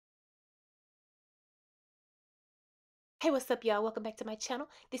Hey, what's up, y'all? Welcome back to my channel.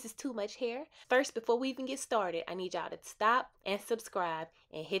 This is Too Much Hair. First, before we even get started, I need y'all to stop and subscribe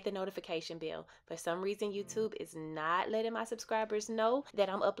and hit the notification bell. For some reason, YouTube is not letting my subscribers know that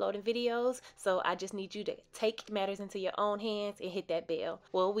I'm uploading videos, so I just need you to take matters into your own hands and hit that bell.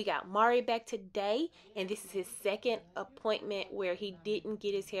 Well, we got Mari back today, and this is his second appointment where he didn't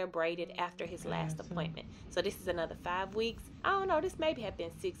get his hair braided after his last appointment. So this is another 5 weeks. I don't know, this maybe have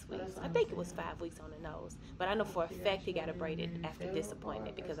been 6 weeks. I think it was 5 weeks on the nose, but I know for a fact he got it braided after this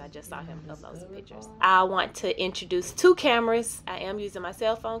appointment because I just saw him upload some pictures. I want to introduce two cameras. I am using my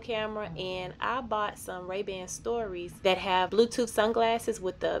cell phone camera, and I bought some Rayban Stories that have Bluetooth sunglasses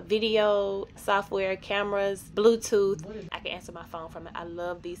with the video software, cameras, Bluetooth. I can answer my phone from it. I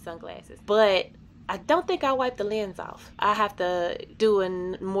love these sunglasses, but I don't think I'll wipe the lens off. I have to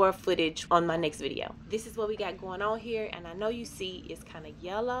do more footage on my next video. This is what we got going on here, and I know you see it's kind of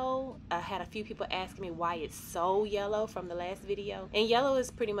yellow. I had a few people asking me why it's so yellow from the last video. And yellow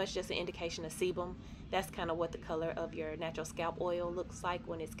is pretty much just an indication of sebum. That's kind of what the color of your natural scalp oil looks like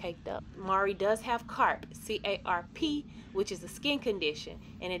when it's caked up. Mari does have CARP, C-A-R-P, which is a skin condition,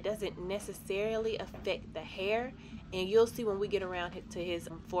 and it doesn't necessarily affect the hair. And you'll see when we get around to his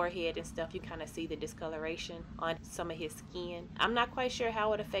forehead and stuff, you kind of see the discoloration on some of his skin. I'm not quite sure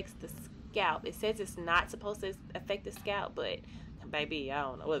how it affects the scalp. It says it's not supposed to affect the scalp, but baby, I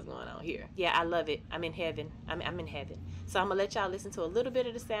don't know what's going on here. Yeah, I love it. I'm in heaven. I'm in heaven. So I'm going to let y'all listen to a little bit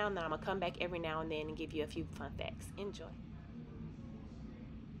of the sound, and I'm going to come back every now and then and give you a few fun facts. Enjoy.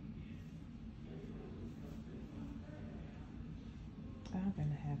 I'm going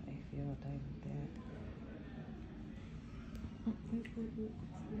to have a field day with that.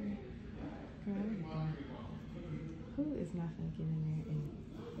 Who is not going to get in there and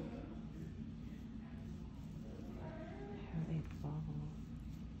have a ball?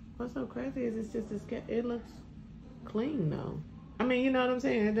 What's so crazy is it's just it looks clean though. I mean, you know what I'm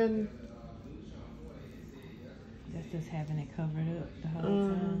saying? It doesn't. That's just having it covered up the whole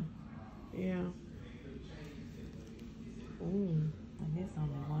time. Yeah. Ooh, and it's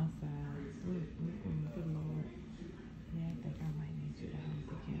only one side. Good Lord. Yeah, I think I might need you to hold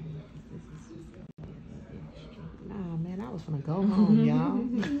the camera because this is just going to be a little extra. Nah, man, I was finna go home, y'all.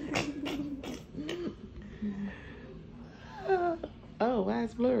 Oh, why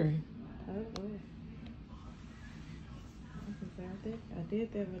it's blurry? I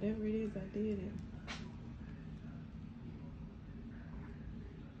did that. Whatever it is, I did it.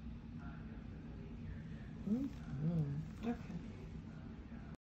 Okay.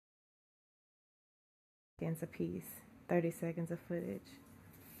 Seconds a piece. 30 seconds of footage.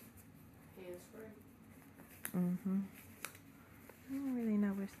 Hands-free. I don't really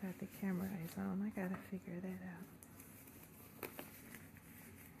know which side the camera is on. I gotta figure that out.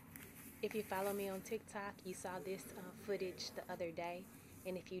 If you follow me on TikTok, you saw this footage the other day.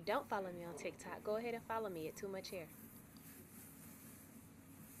 And if you don't follow me on TikTok, go ahead and follow me at Too Much Hair.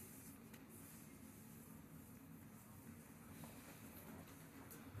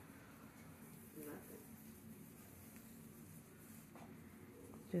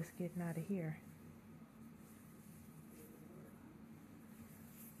 Just getting out of here.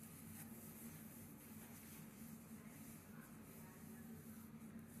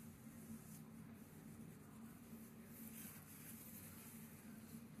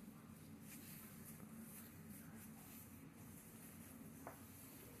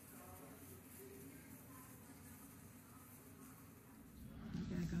 I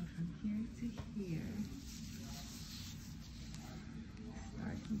gotta go from here to here.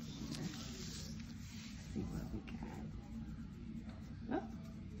 Start from here. See what we got. Oh,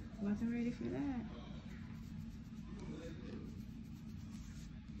 wasn't ready for that.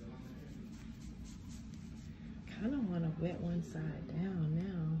 Kind of want to wet one side down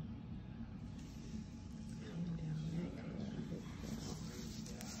now. Coming down that color.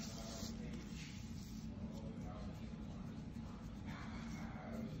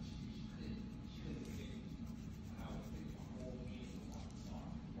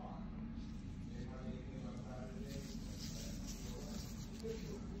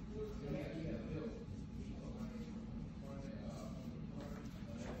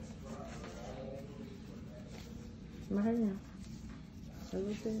 My hair now. A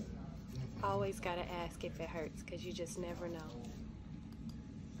little bit. Always gotta ask if it hurts, because you just never know.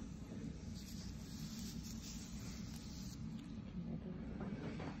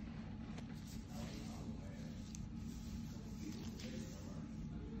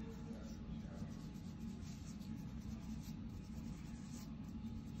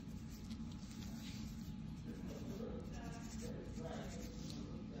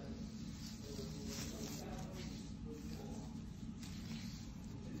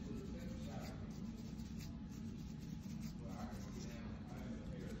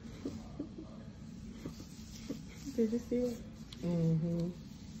 Did you see it? Mm-hmm.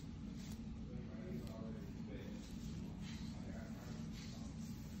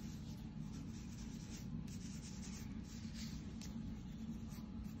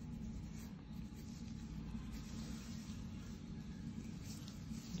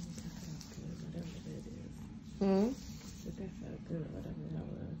 Hmm? But that felt good, whatever that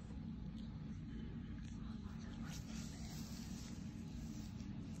was.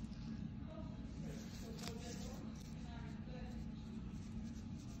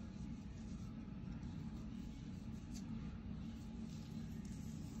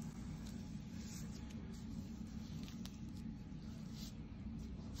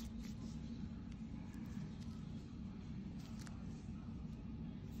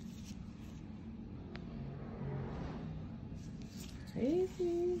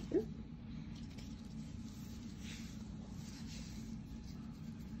 Crazy.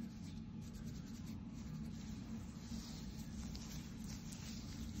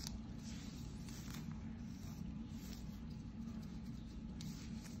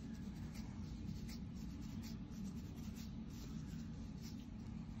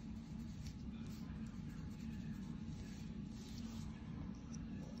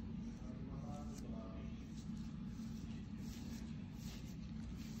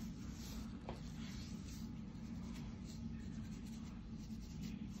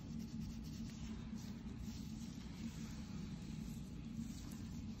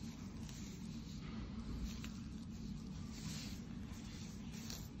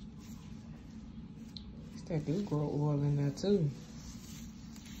 That do grow oil in there too.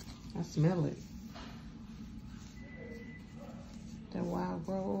 I smell it. That wild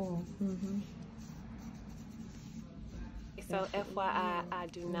grow oil. Mm-hmm. So FYI, I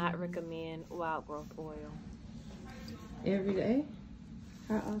do not recommend wild growth oil. Every day?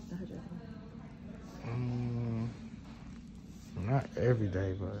 How often? Not every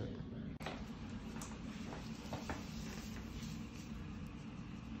day, but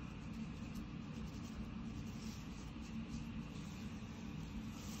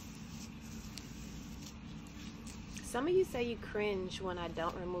Some of you say you cringe when I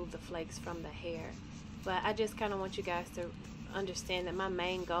don't remove the flakes from the hair, but I just kind of want you guys to understand that my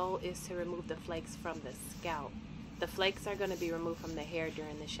main goal is to remove the flakes from the scalp. The flakes are going to be removed from the hair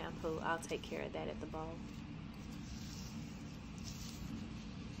during the shampoo. I'll take care of that at the bowl.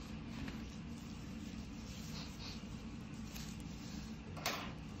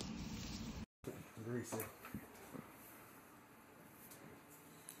 greasy.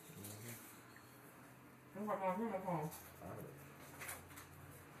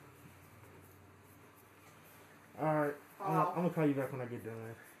 Alright, I'm gonna call you back when I get done.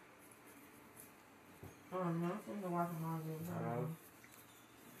 I'm gonna watch them all day.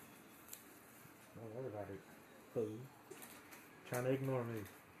 Don't worry about it. Fool. Trying to ignore me.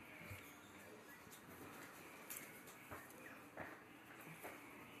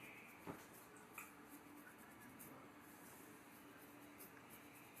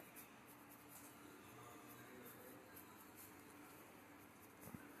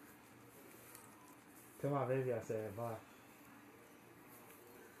 Tell my baby I said bye.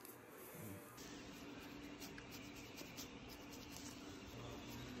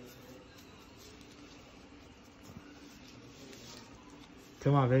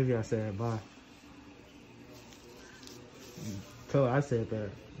 Tell my baby I said bye. Tell her I said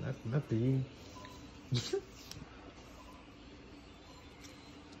that. Not to you.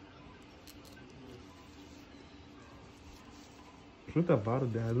 Put that bottle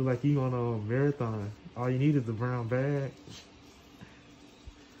down. It look like you on a marathon. All you need is a brown bag.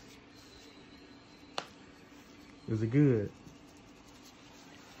 Is it good?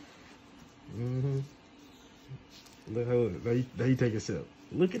 Mm-hmm. Look, hold it. Now you take a sip.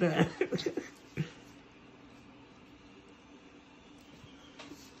 Look at that.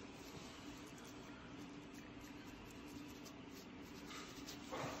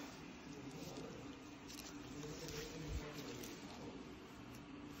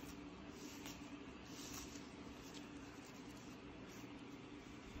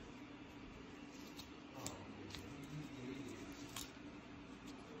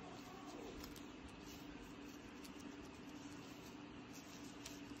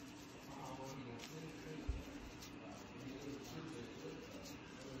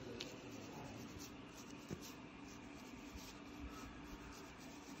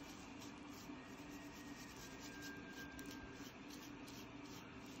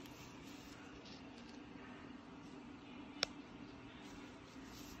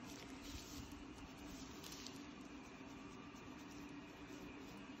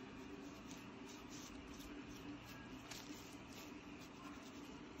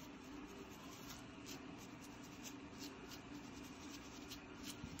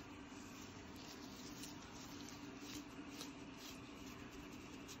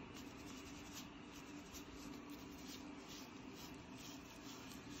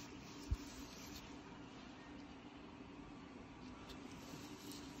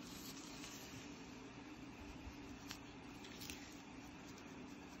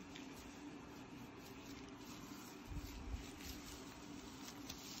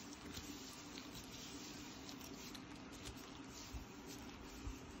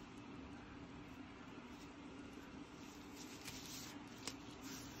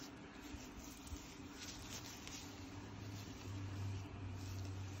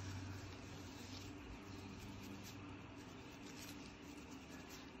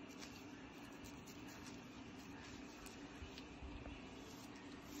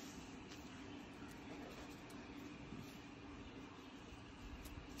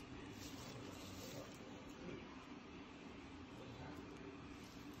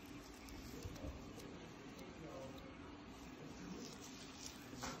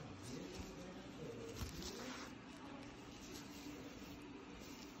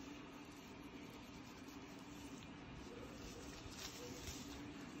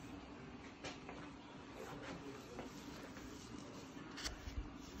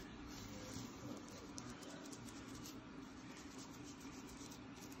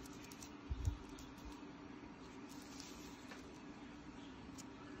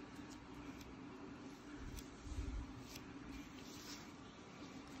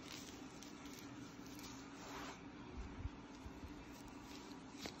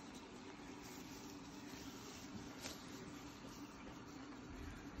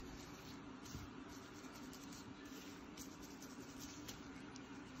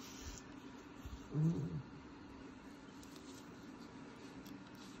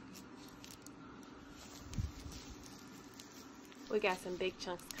 We got some big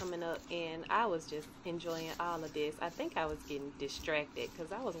chunks coming up, and I was just enjoying all of this. I think I was getting distracted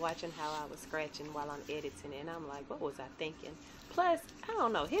because I was watching how I was scratching while I'm editing, and I'm like, what was I thinking? Plus, I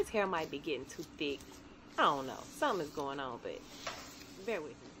don't know, his hair might be getting too thick. I don't know. Something is going on, but bear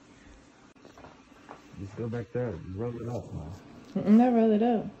with me. Just go back there. Roll it up, man. I roll it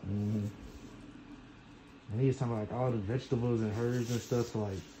up. And he was talking about like all the vegetables and herbs and stuff. So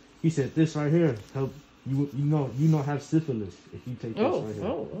like, he said this right here help you know have syphilis if you take this right here.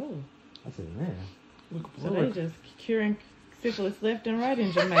 I said, man. So they just curing syphilis left and right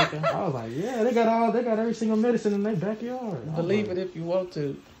in Jamaica. I was like, yeah, they got every single medicine in their backyard. Believe it if you want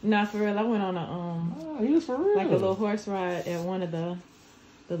to. Nah, for real. I went on a he was for real. like a little horse ride at one of the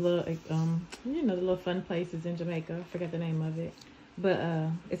little the little fun places in Jamaica. I forgot the name of it, but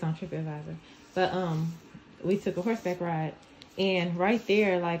it's on TripAdvisor. But we took a horseback ride, and right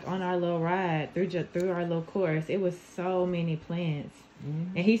there, like on our little ride through our little course, it was so many plants,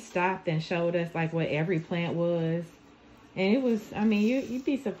 and he stopped and showed us like what every plant was, and it was. I mean, you'd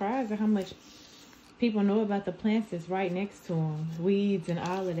be surprised at how much people know about the plants that's right next to them, weeds and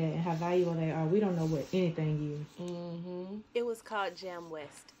all of that, and how valuable they are. We don't know what anything is. It was called Jam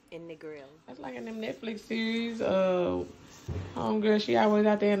West in the Grill. That's like in them Netflix series. Homegirl, she always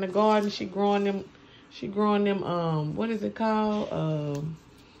out there in the garden. She growing them. What is it called?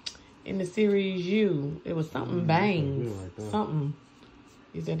 In the series You, it was something bangs, like something.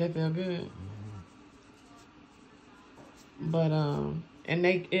 You said that felt good. But and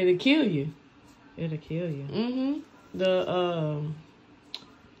it'll kill you. It'll kill you. The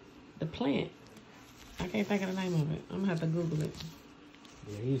plant. I can't think of the name of it. I'm gonna have to Google it.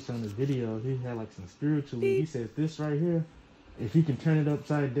 Yeah, he was showing the video. He had like some spiritual. He said this right here, if you can turn it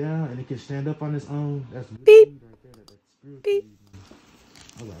upside down and it can stand up on its own, that's beep right there. That's spiritual. Beep.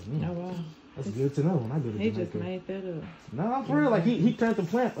 I was like, oh wow, that's good to know when I go to Jamaica. He just made that up. No, for real. Like he turned the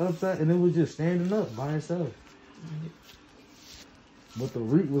plant upside and it was just standing up by itself. But the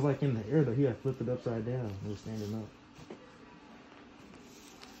root was like in the air though. He had flipped it upside down. It was standing up.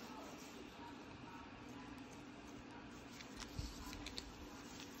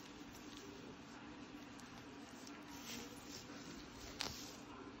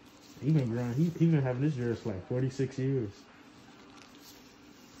 He been growing. He been having this yours for like 46 years.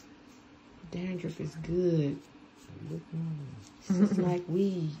 Dandruff is good. It's just like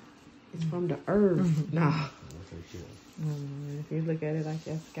weed. It's from the earth. Nah. If you look at it like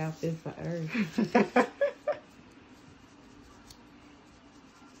your scalp is for earth.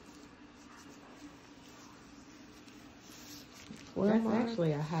 Well, that's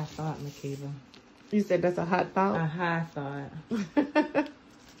actually a high thought, Makiba. You said that's a hot thought? A high thought.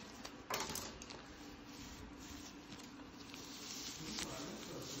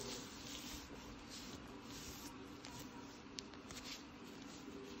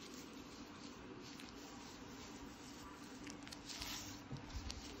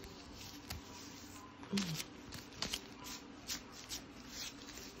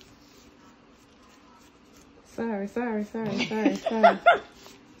 Sorry.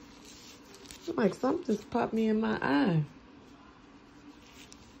 Like something just popped me in my eye.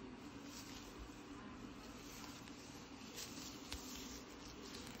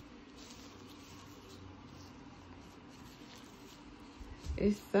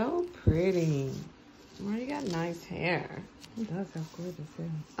 It's so pretty. Well, you got nice hair. It does have gorgeous hair.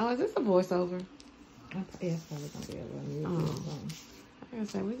 Oh, is this a voiceover? Yeah, it's probably gonna be a little music or something. I gotta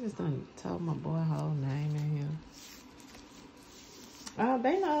say, we just done told my boy whole name in here. Oh,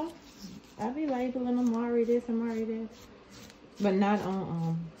 they know. I be labeling them Mari this and Mari this, but not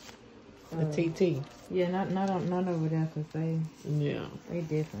on the TT. Yeah, not over there because they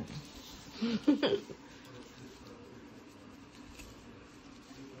different.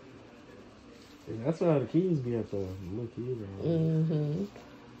 Yeah, that's why the kids be at the little kids. Mm-hmm.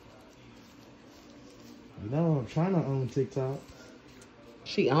 You know, China own TikTok.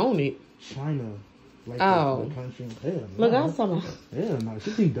 She own it. China. Like oh. The country. Hell, look, I saw my... Yeah, no,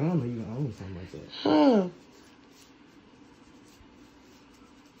 she too dumb to even own something like that. Huh.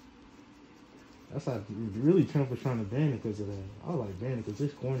 That's how really Trump was trying to ban it because of that. I was like, ban it because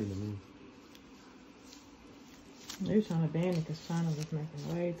it's corny to me. They were trying to ban it because China was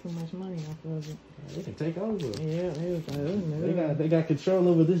making way too much money off of it. Yeah, they can take over. Yeah, they was like, oh, no. They got control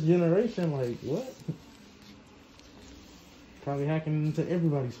over this generation. Like, what? Probably hacking into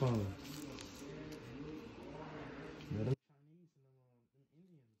everybody's phone. Yeah, them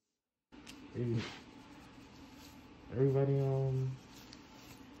Chinese and everybody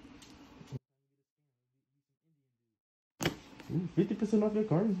 50% off your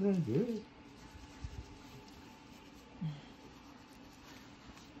card is really good.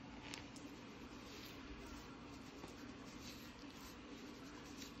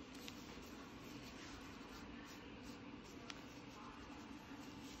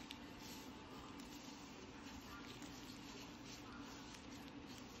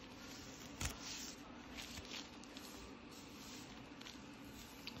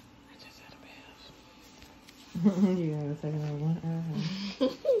 You gotta take another one.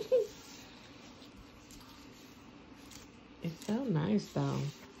 It's so nice though.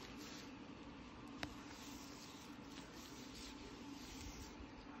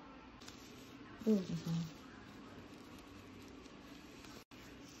 Ooh, this one.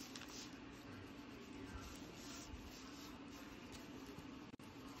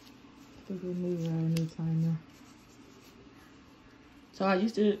 It's a good new timer. So you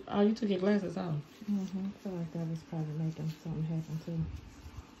took your glasses off? I feel like that was probably making something happen too.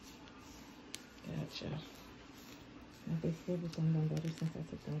 Gotcha. I guess everything done better since I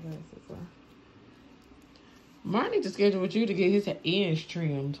took my glasses off. Mark needs to schedule with you to get his ends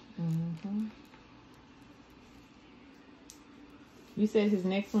trimmed. You said his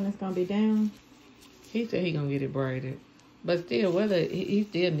next one is gonna be down? He said he gonna get it braided. But still, whether he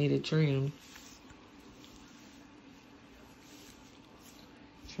still need it trimmed.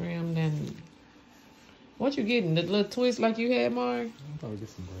 Trimmed and... What you getting? The little twist like you had, Mark? I'll probably get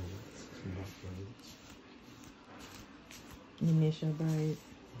some braids. Some black braids. You miss your braids.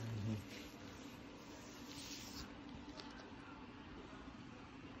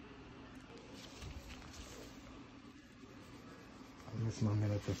 I miss my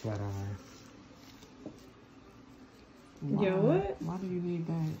miniature flat iron. Why? Yo, what? Why do you need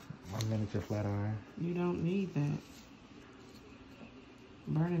that? My miniature flat iron. You don't need that.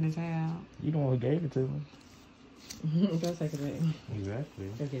 Burning his hair out. You the one who gave it to me. Go take it back. Exactly.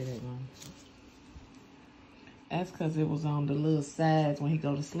 Go get it back, Mom. That's because it was on the little sides when he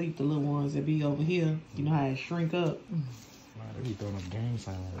go to sleep. The little ones that be over here. You know how it shrink up. Wow, they be throwing up gang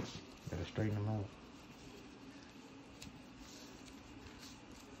signs. Gotta straighten them out.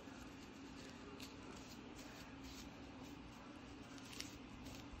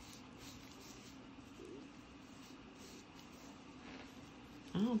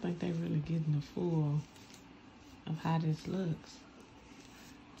 I don't think they really getting the full of how this looks.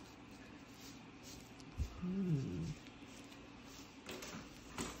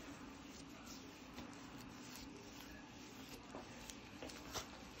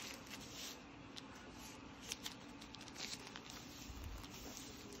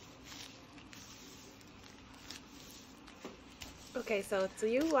 Okay, so to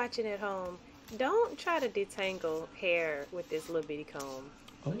you watching at home, don't try to detangle hair with this little bitty comb.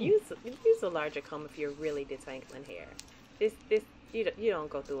 Oh. Use a larger comb if you're really detangling hair. You don't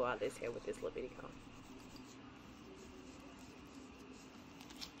go through all this hair with this little bitty comb.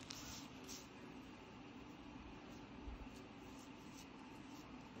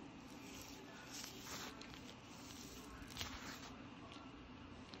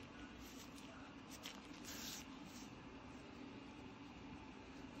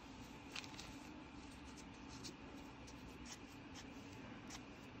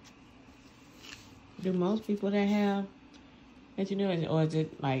 Do most people that have, as you know, or is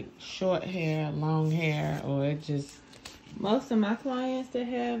it like short hair, long hair, or it just... Most of my clients that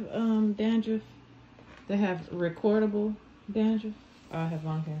have dandruff, that have recordable dandruff, have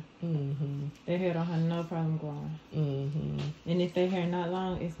long hair. Their hair don't have no problem growing. And if their hair not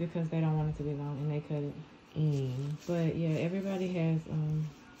long, it's because they don't want it to be long and they cut it. But yeah, everybody has,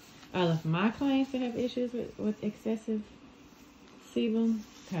 all of my clients that have issues with excessive sebum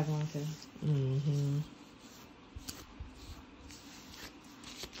have long hair.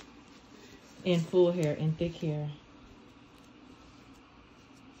 And full hair and thick hair.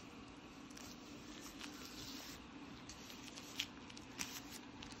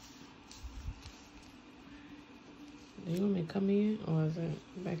 Do you want me to come in, or is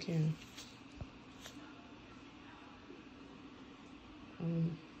it back here?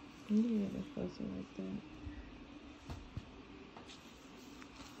 Yeah, that's closer like that.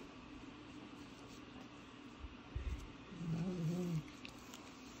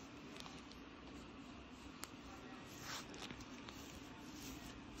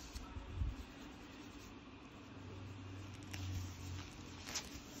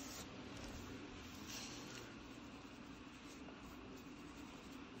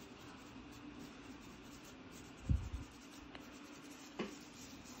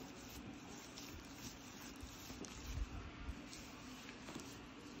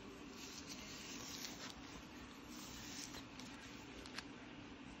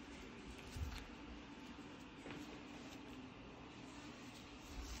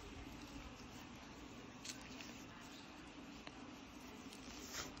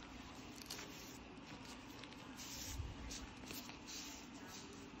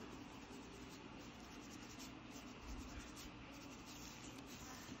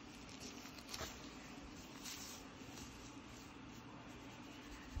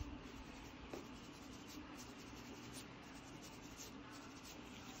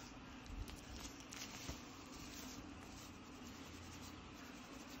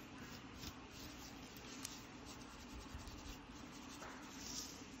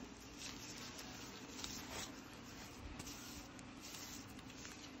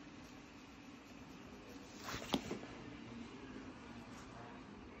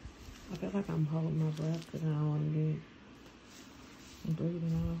 feel like I'm holding my breath because I don't want to get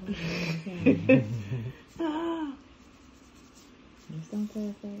breathing all. Just don't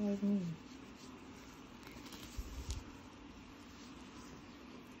pass that like me.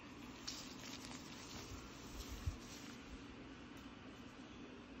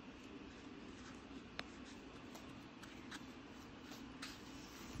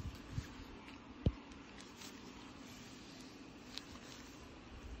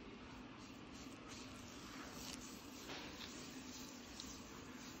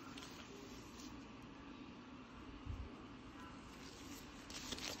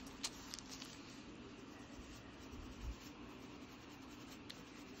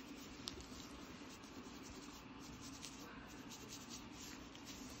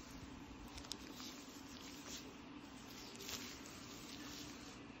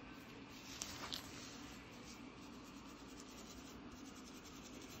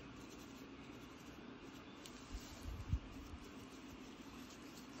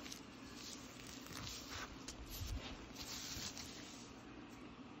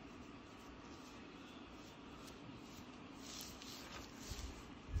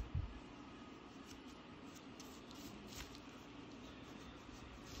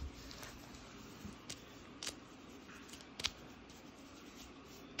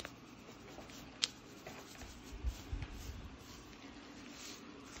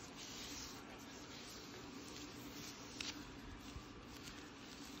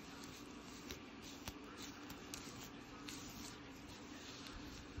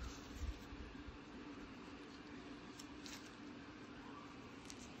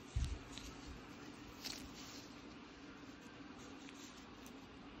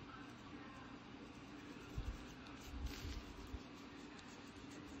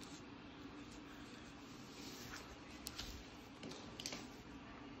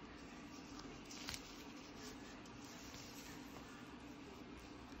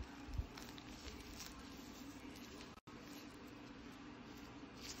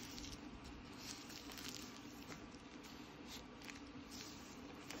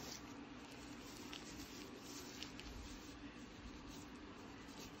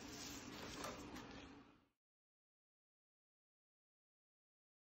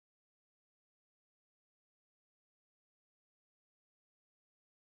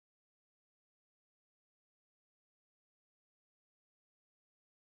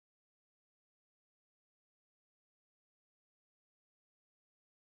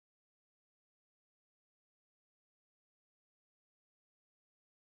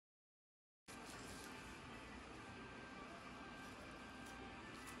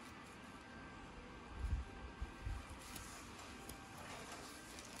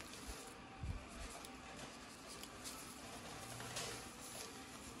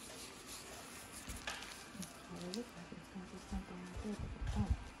 It looks like it's going to be something like this, but it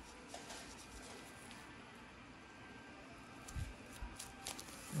don't.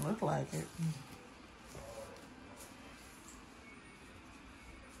 Look like it.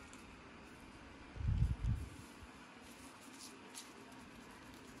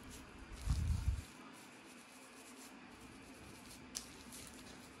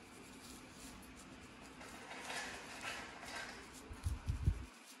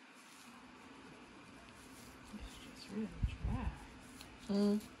 It's just really dry.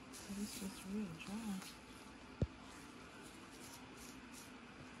 Mm. It's just really dry.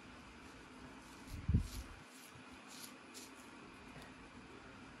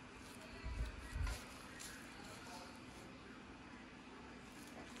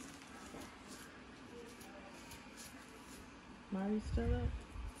 Marty's still up?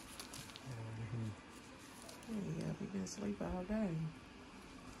 Yeah, we've been asleep all day.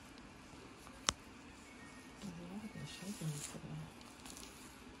 I've been shaking it today.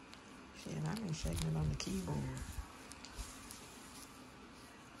 Shit, I've been shaking it on the keyboard.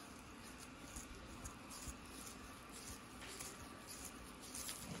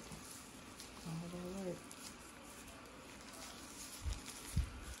 All that work.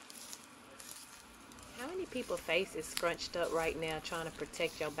 How many people's face is scrunched up right now trying to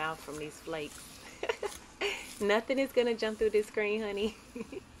protect your mouth from these flakes? Nothing is gonna jump through this screen, honey.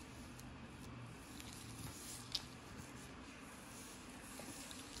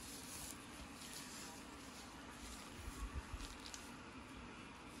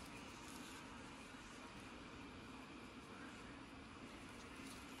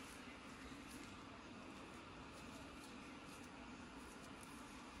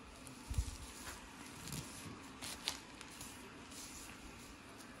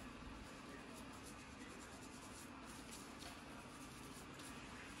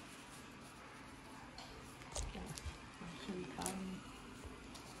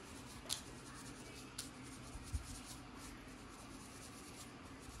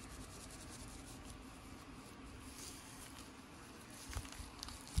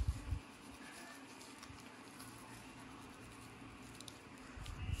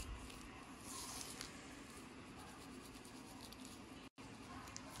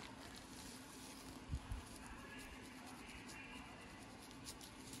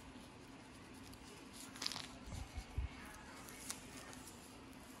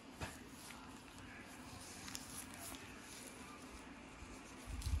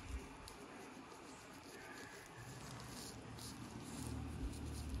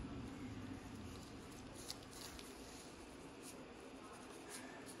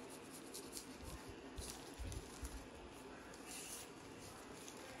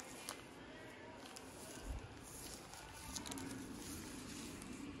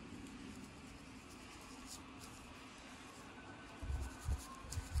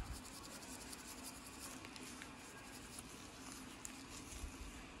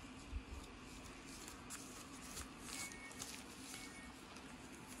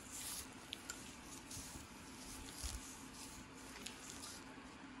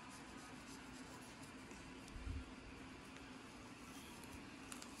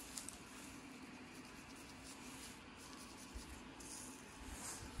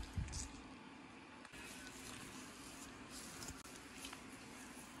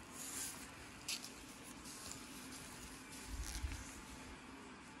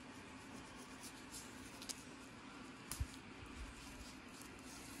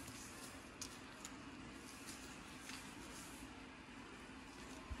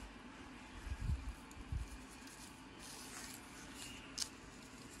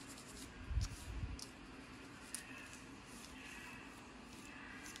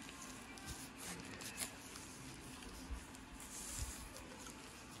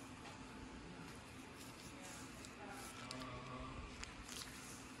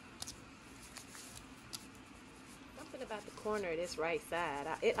 about the corner of this right side.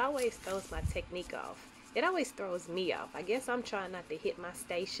 It always throws my technique off. It always throws me off. I guess I'm trying not to hit my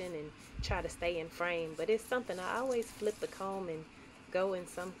station and try to stay in frame, but it's something I always flip the comb and go in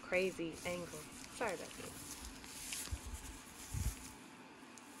some crazy angle. Sorry about that.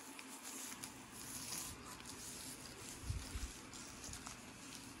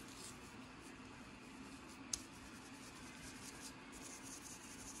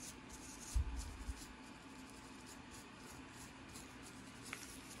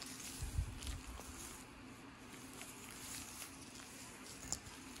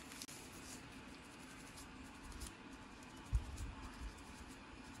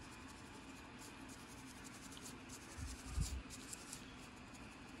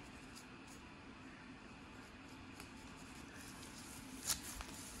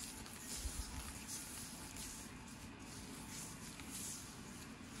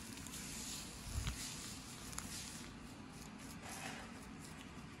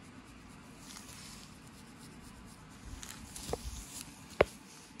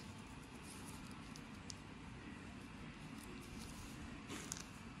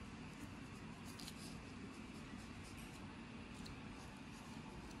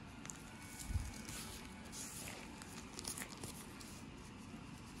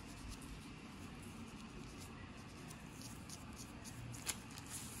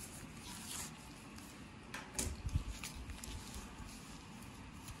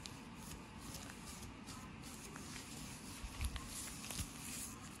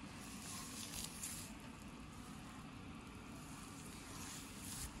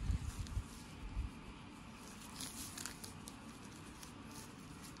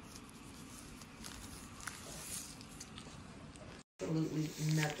 Absolutely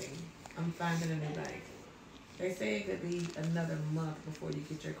nothing. I'm finding a new bank. They say it could be another month before you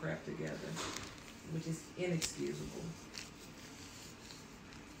get your crap together, which is inexcusable.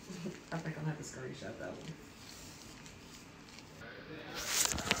 I think I'm gonna have to screenshot that one.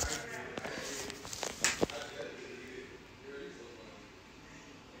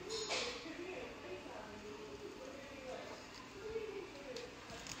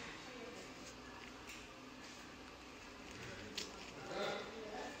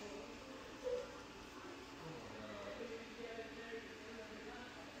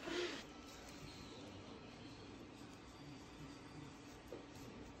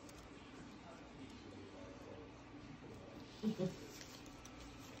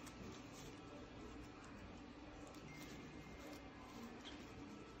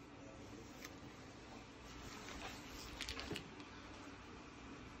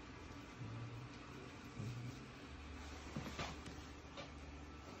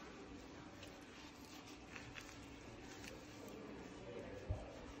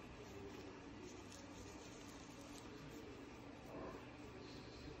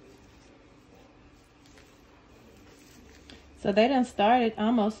 So they done started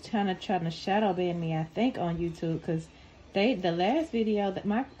almost trying to shadow ban me, I think, on YouTube, because the last video that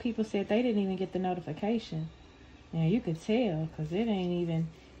my people said they didn't even get the notification. Now you could tell, because it ain't even,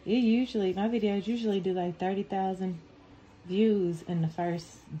 my videos usually do like 30,000 views in the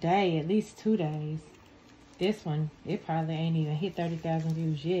first day, at least 2 days. This one, it probably ain't even hit 30,000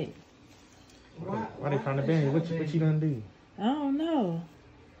 views yet. Why they trying to ban you? What you done do? I don't know.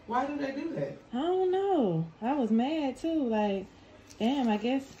 Why do they do that? I don't know. I was mad too. Like, damn, I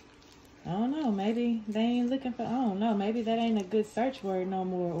guess, I don't know. Maybe they ain't looking for, I don't know. Maybe that ain't a good search word no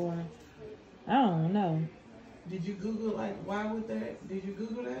more, or I don't know. Did you Google, like, why would that? Did you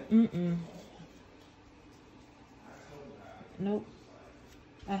Google that? Mm-mm. Nope.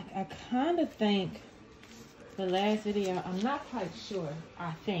 I kind of think the last video, I'm not quite sure.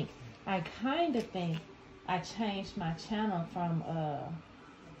 I kind of think I changed my channel from a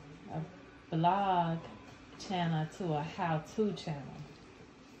blog channel to a how-to channel.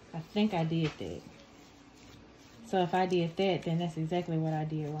 I think I did that. So if I did that, then that's exactly what I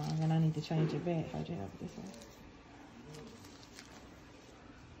did wrong, and I need to change it back. How'd you help this way?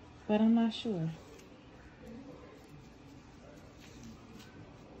 But I'm not sure.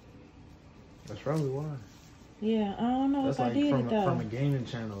 That's probably why. Yeah, I don't know That's if like I did it though. from a gaming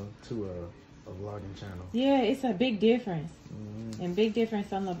channel to a vlogging channel. Yeah, it's a big difference. Mm-hmm. And big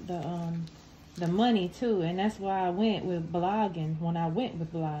difference on the money too. And that's why I went with blogging when I went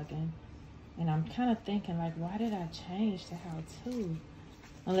with blogging. And I'm kind of thinking, like, why did I change to how-to?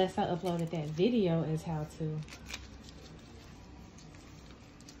 Unless I uploaded that video as how-to.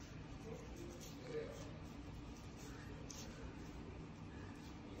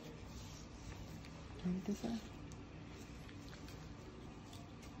 Read this up.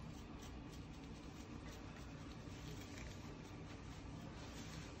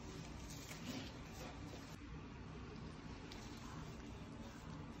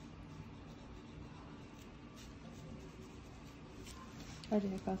 Right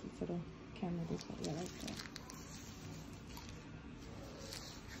there, closer to the camera this way. Yeah, like that.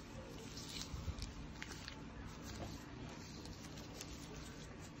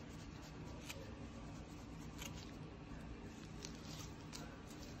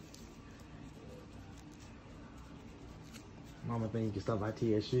 Mama think you can stop by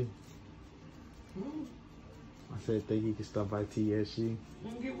TSU. I said think you can stop by TSU.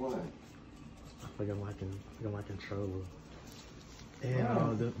 Get what? I think I'm like controller. And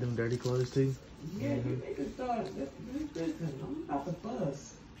all them dirty clothes too. Yeah, you need to start. Listen, I'm about to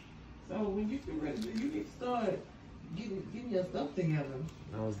fuss. So when you get ready, you need to start getting your stuff together.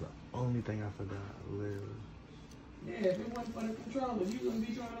 That was the only thing I forgot, literally. Yeah, if it wasn't for the controller, you gonna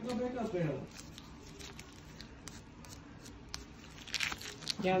be trying to go back up there.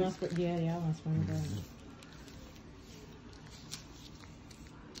 Y'all want to y'all want to spring it.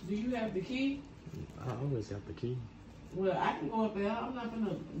 Do you have the key? I always got the key. Well, I can go up there. I'm not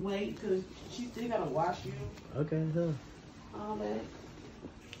gonna wait because she still gotta wash you. Okay, huh? All that.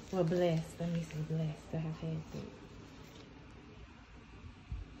 Well, blessed. Let me say blessed to have had it.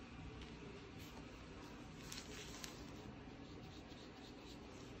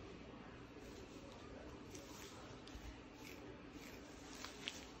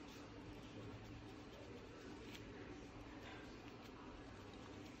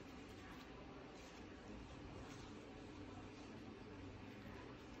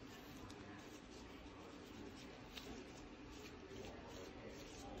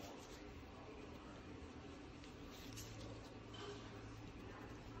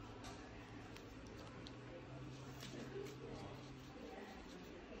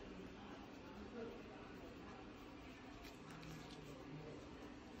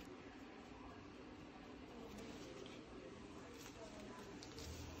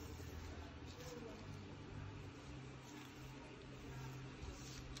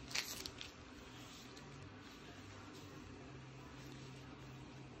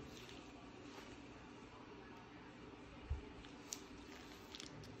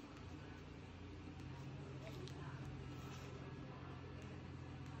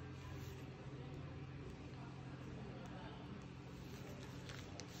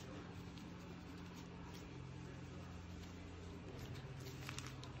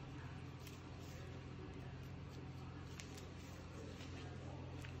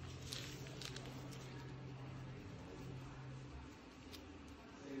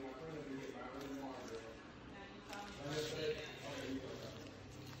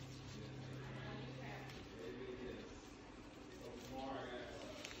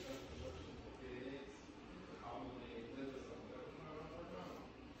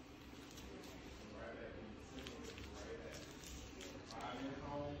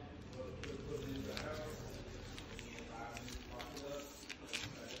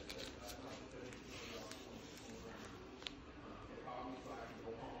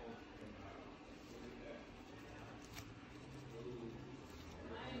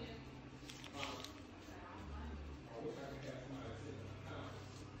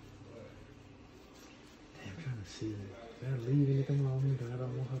 See that lead anything on me that I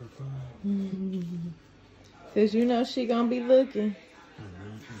don't want her to find. Cause you know she gonna be looking.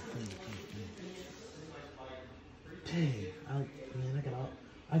 Dang,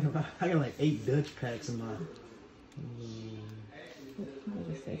 I got like 8 Dutch packs in my. Let me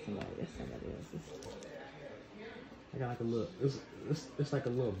just say somebody else's. I got like a little. It's like a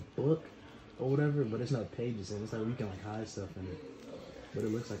little book or whatever, but it's not pages in it. It's like you can like hide stuff in it, but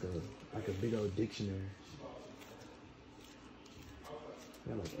it looks like a big old dictionary. I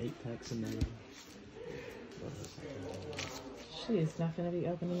got like 8 packs in there. She is not gonna be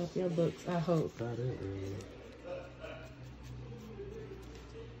opening up your books, I hope. About it, really.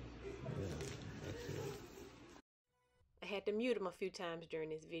 Yeah, that's it. I had to mute him a few times during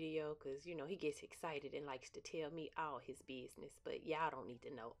this video because, you know, he gets excited and likes to tell me all his business. But y'all don't need to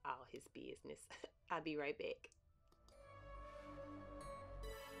know all his business. I'll be right back.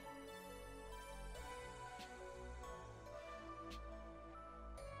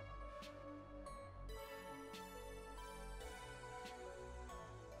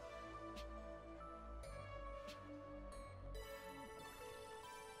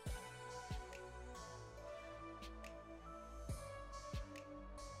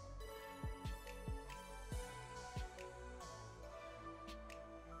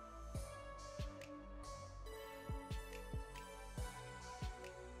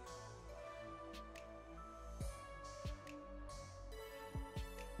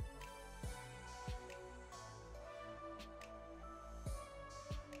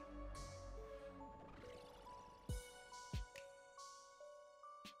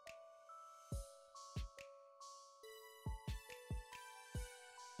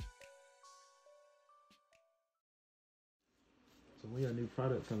 when your new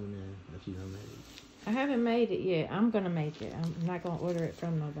product coming in that you done made? I haven't made it yet. I'm gonna make it. I'm not gonna order it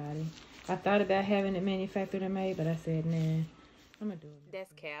from nobody. I thought about having it manufactured and made, but I said, nah, I'm gonna do it.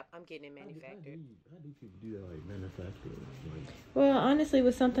 That's cap. I'm getting it manufactured. How do people do that, like manufactured? Like, Well, honestly,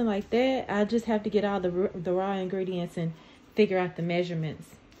 with something like that, I just have to get all the raw ingredients and figure out the measurements,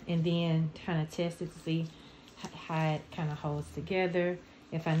 and then kind of test it to see how it kind of holds together.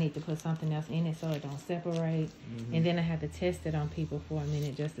 If I need to put something else in it so it don't separate, and then I have to test it on people for a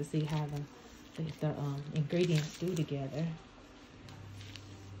minute just to see how the ingredients do together.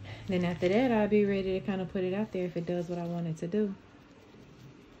 Then after that, I'll be ready to kind of put it out there if it does what I want it to do.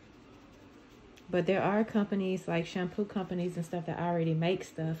 But there are companies like shampoo companies and stuff that already make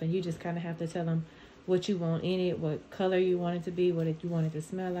stuff, and you just kind of have to tell them what you want in it, what color you want it to be, what you want it to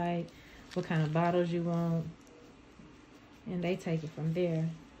smell like, what kind of bottles you want, and they take it from there.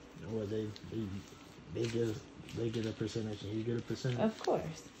 or they get a percentage and you get a percentage. Of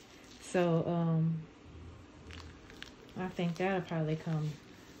course. So I think that'll probably come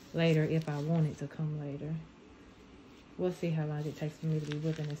later if I want it to come later. We'll see how long it takes for me to be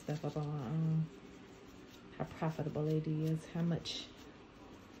whipping this stuff up on my own. How profitable it is, how much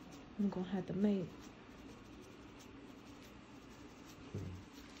I'm gonna have to make.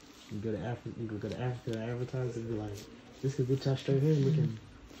 You go to Africa and advertise and be like, this could get y'all straight hair looking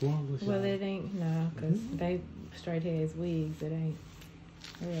flawless. Well, it ain't, no, because they straight hair is wigs. It ain't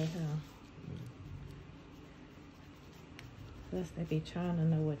real hair. Plus, they be trying to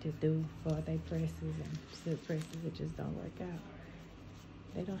know what to do for their presses and silk presses. It just don't work out.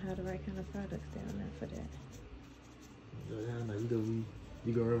 They don't have the right kind of products down there for that.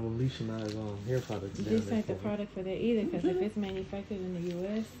 You go revolutionize hair products. This ain't the product for that either, because if it's manufactured in the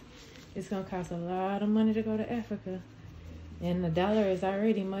U.S., it's going to cost a lot of money to go to Africa. And the dollar is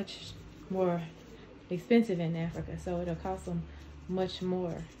already much more expensive in Africa, so it'll cost them much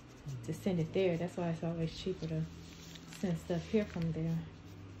more to send it there. That's why it's always cheaper to send stuff here from there.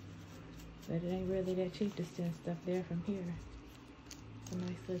 But it ain't really that cheap to send stuff there from here. It's a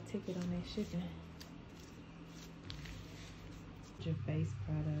nice little ticket on that shipping. Your face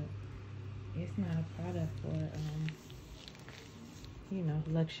product. It's not a product for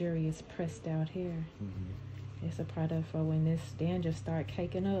luxurious pressed out hair. It's a product for when this dandruff start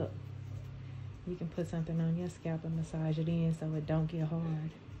caking up. You can put something on your scalp and massage it in so it don't get hard,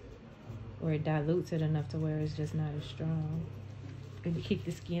 or it dilutes it enough to where it's just not as strong, and to keep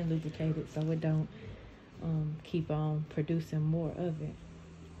the skin lubricated so it don't keep on producing more of it.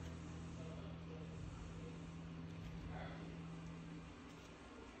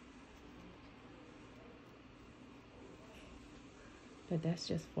 But that's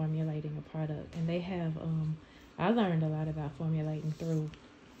just formulating a product. And they have, I learned a lot about formulating through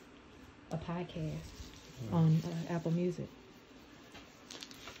a podcast on Apple Music.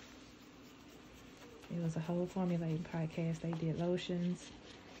 It was a whole formulating podcast. They did lotions.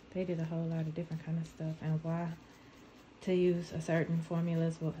 They did a whole lot of different kind of stuff. And why to use certain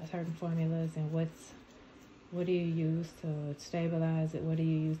formulas, and what do you use to stabilize it? What do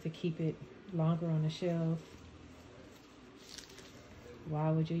you use to keep it longer on the shelf?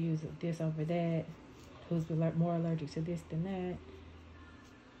 Why would you use this over that? Who's more allergic to this than that?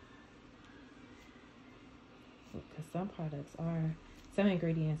 Because some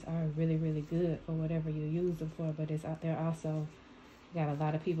ingredients are really, really good for whatever you use them for, but they're also got a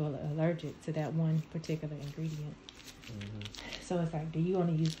lot of people allergic to that one particular ingredient. So it's like, do you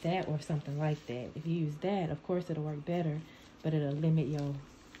want to use that or something like that? If you use that, of course it'll work better, but it'll limit your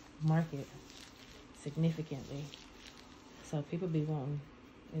market significantly. So people be wanting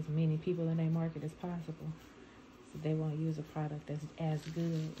as many people in their market as possible. So they won't use a product that's as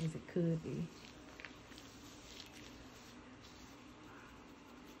good as it could be.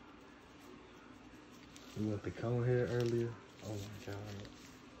 You went the cone hair earlier? Oh my god.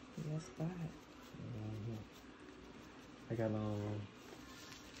 Yes, spot. I got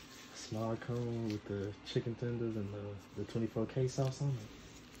small cone with the chicken tenders and the 24K sauce on it,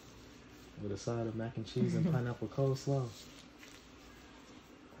 with a side of mac and cheese and pineapple coleslaw.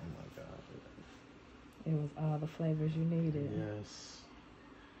 Oh my god. It was all the flavors you needed. Yes.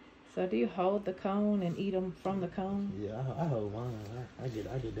 So do you hold the cone and eat them from the cone? Yeah, I hold mine. I get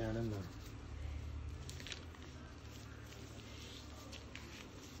down in there.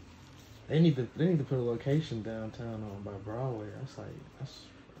 They need to put a location downtown by Broadway. That's gonna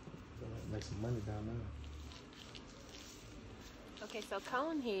make some money down there. Okay, so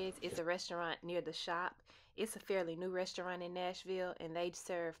Coneheads is a restaurant near the shop. It's a fairly new restaurant in Nashville, and they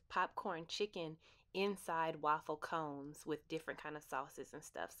serve popcorn chicken inside waffle cones with different kind of sauces and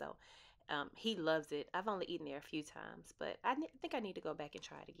stuff. So He loves it. I've only eaten there a few times, but I think I need to go back and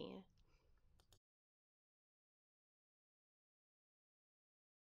try it again.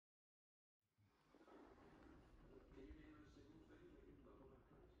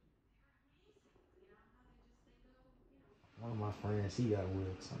 One of my friends, he got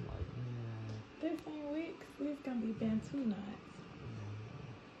wicks. I'm like, man. This ain't wicks. This gonna be Bantu knots.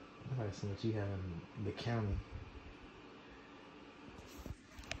 I gotta see what you have in the county.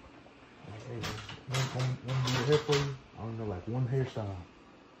 Like, hey, one do your hair for you. I don't know, like one hairstyle.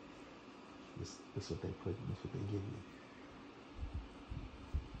 This what they put. This what they give you.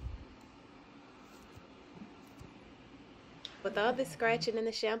 With all the scratching and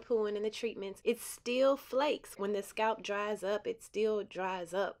the shampooing and the treatments, it still flakes. When the scalp dries up, it still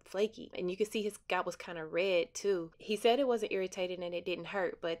dries up flaky. And you can see his scalp was kind of red too. He said it wasn't irritating and it didn't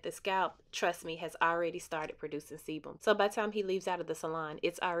hurt, but the scalp, trust me, has already started producing sebum. So by the time he leaves out of the salon,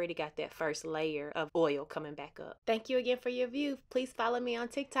 it's already got that first layer of oil coming back up. Thank you again for your view. Please follow me on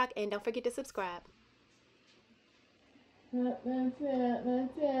TikTok and don't forget to subscribe. That's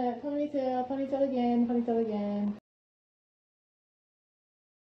it. Ponytail again.